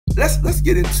let's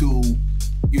get into,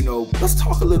 let's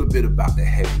talk a little bit about the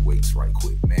heavyweights right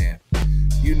quick, man.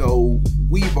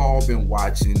 We've all been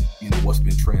watching, what's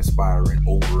been transpiring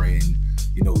over in,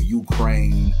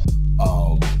 Ukraine,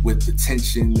 with the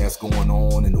tension that's going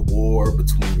on in the war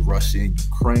between Russia and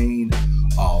Ukraine.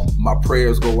 My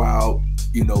prayers go out,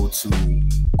 to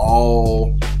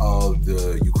all of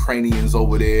the Ukrainians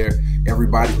over there,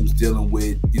 everybody who's dealing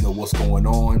with, what's going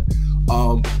on.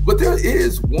 But there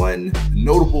is one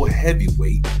notable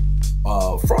heavyweight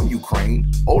from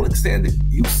Ukraine, Oleksandr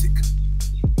Usyk.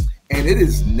 And it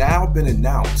has now been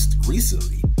announced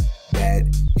recently that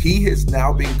he has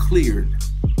now been cleared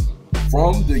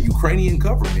from the Ukrainian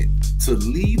government to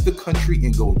leave the country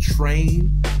and go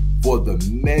train for the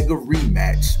mega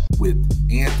rematch with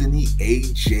Anthony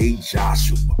AJ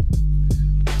Joshua.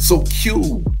 So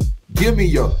Q, give me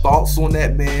your thoughts on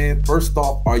that, man. First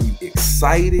off, are you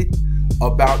excited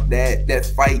about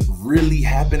that fight really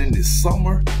happening this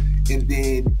summer? And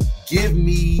then give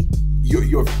me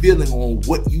your feeling on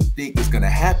what you think is going to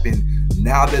happen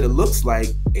now that it looks like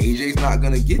AJ's not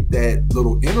going to get that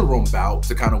little interim bout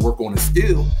to kind of work on his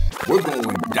skill. We're going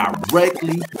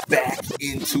directly back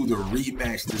into the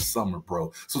rematch this summer,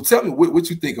 bro. So tell me what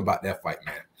you think about that fight,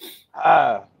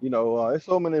 man. There's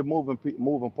so many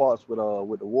moving parts with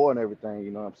the war and everything.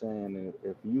 You know what I'm saying? And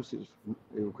if Usyk,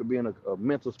 it could be in a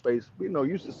mental space.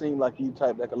 Usyk seemed like he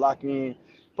type that could lock in,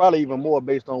 probably even more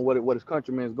based on what his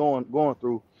countrymen is going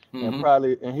through.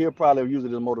 And he'll probably use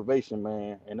it as motivation,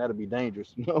 man, and that'll be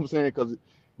dangerous. You know what I'm saying? Because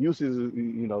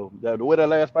Usyk, the way that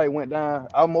last fight went down,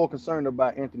 I'm more concerned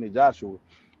about Anthony Joshua,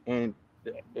 and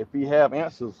if he have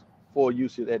answers for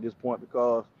Usyk at this point,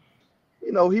 because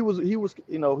he was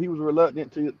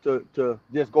reluctant to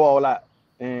just go all out,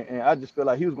 and I just feel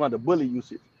like he was going to bully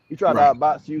Usyk. He tried to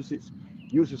outbox Usyk.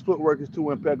 Usyk's footwork is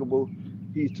too impeccable.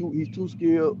 He's too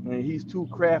skilled, and he's too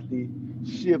crafty,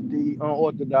 shifty,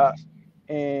 unorthodox.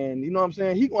 And you know what I'm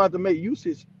saying? He's going to have to make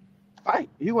Usyk fight.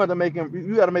 You got to make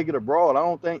it a brawl. I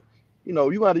don't think,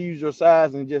 you got to use your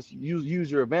size and just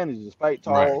use your advantages. Fight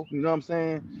tall. Right. You know what I'm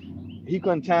saying? He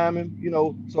couldn't time him.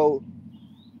 So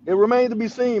it remains to be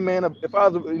seen, man. If I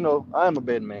was, I am a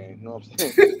betting man. You know what I'm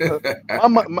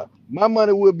saying? my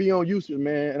money would be on Usyk,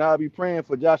 man, and I'll be praying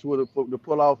for Joshua to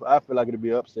pull off. I feel like it'd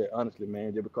be upset, honestly,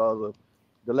 man, just because of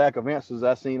the lack of answers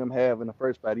I seen him have in the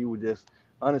first fight. He was just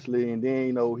honestly, and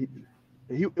then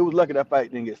it was lucky that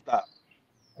fight didn't get stopped,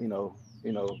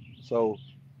 So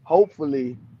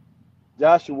hopefully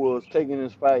Joshua is taking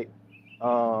this fight,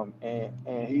 and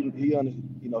he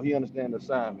understands the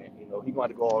assignment. He going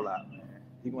to go all out, man.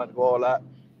 He going to go all out.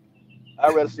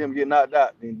 I'd rather see him get knocked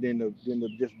out than to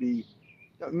just be.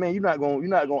 Man, you're not going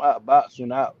outbox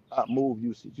and out move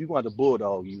Usyk. You're going to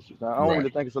bulldog Usyk. Now, I don't really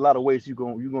think it's a lot of ways you're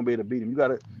going to be able to beat him. You got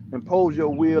to impose your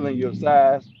will and your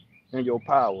size and your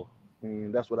power.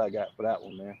 And that's what I got for that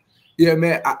one, man. Yeah,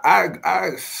 man.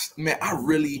 I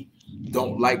really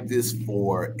don't like this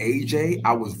for AJ.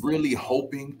 I was really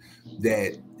hoping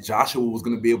that Joshua was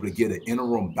going to be able to get an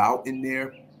interim bout in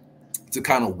there to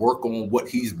kind of work on what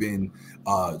he's been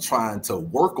trying to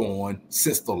work on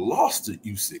since the loss to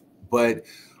Usyk. But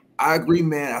I agree,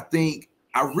 man.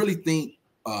 I really think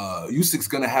Usyk's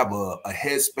going to have a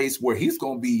headspace where he's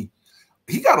going to be.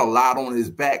 He got a lot on his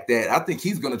back that I think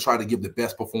he's going to try to give the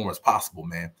best performance possible,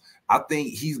 man. I think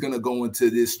he's going to go into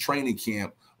this training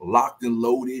camp locked and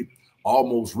loaded,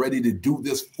 almost ready to do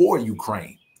this for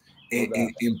Ukraine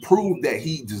and prove that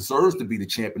he deserves to be the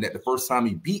champion, that the first time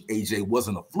he beat AJ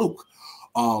wasn't a fluke.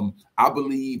 I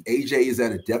believe AJ is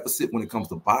at a deficit when it comes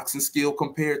to boxing skill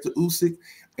compared to Usyk.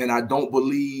 And I don't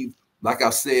believe, like I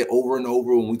said over and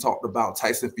over when we talked about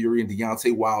Tyson Fury and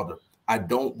Deontay Wilder, I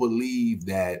don't believe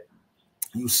that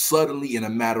you suddenly, in a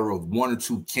matter of one or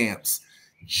two camps,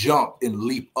 jump and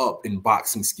leap up in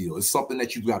boxing skill. It's something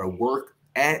that you've got to work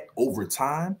at over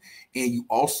time, and you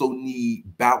also need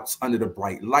bouts under the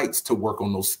bright lights to work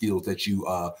on those skills that you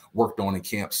worked on in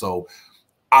camp. So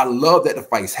I love that the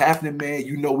fight's happening, man.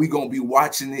 We're going to be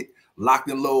watching it locked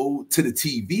and load to the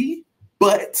TV,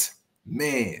 but,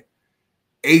 man,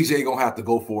 AJ going to have to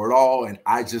go for it all, and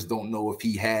I just don't know if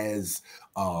he has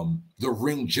the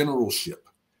ring generalship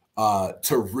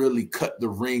to really cut the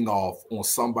ring off on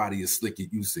somebody as slick as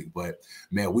Usyk. But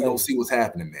man, we don't see what's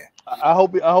happening, man. I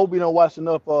hope you don't watch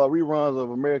enough reruns of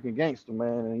American Gangster,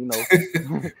 man. And hey,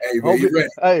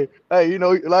 man, hey,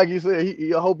 like you said,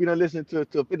 I hope you don't listen to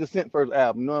 50 Cent first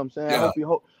album. You know what I'm saying? Yeah. I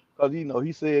hope you because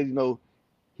he said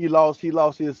he lost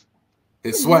his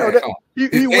swag.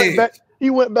 He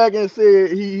went back and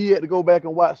said he had to go back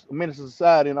and watch Menace to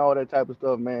Society and all that type of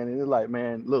stuff, man. And it's like,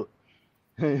 man, look.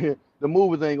 the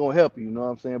movies ain't gonna help you. You know what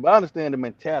I'm saying? But I understand the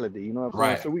mentality. You know what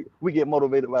I'm saying? Right. So we get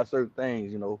motivated by certain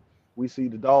things. You know, we see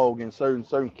the dog in certain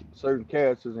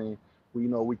characters, and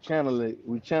we channel it.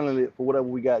 We channel it for whatever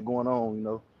we got going on. You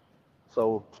know,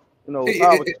 so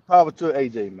power to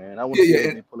AJ, man. I want to see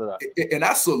Yeah, AJ pull it out. and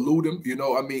I salute him. You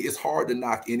know, I mean, it's hard to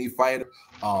knock any fighter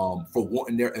for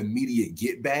wanting their immediate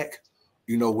get back.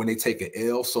 You know, when they take an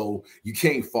L, so you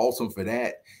can't fault them for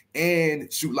that.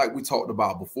 And shoot, like we talked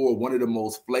about before, one of the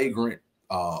most flagrant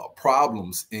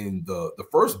problems in the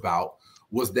first bout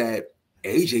was that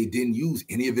AJ didn't use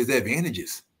any of his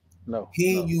advantages. No,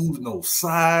 He ain't no, used no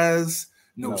size,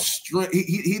 no no. strength.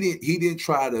 He didn't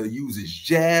try to use his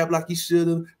jab like he should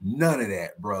have. None of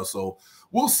that, bro. So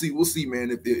we'll see. We'll see,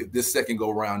 man. If this second go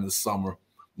around this summer,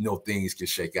 things can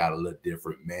shake out a little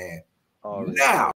different, man. Already. Now.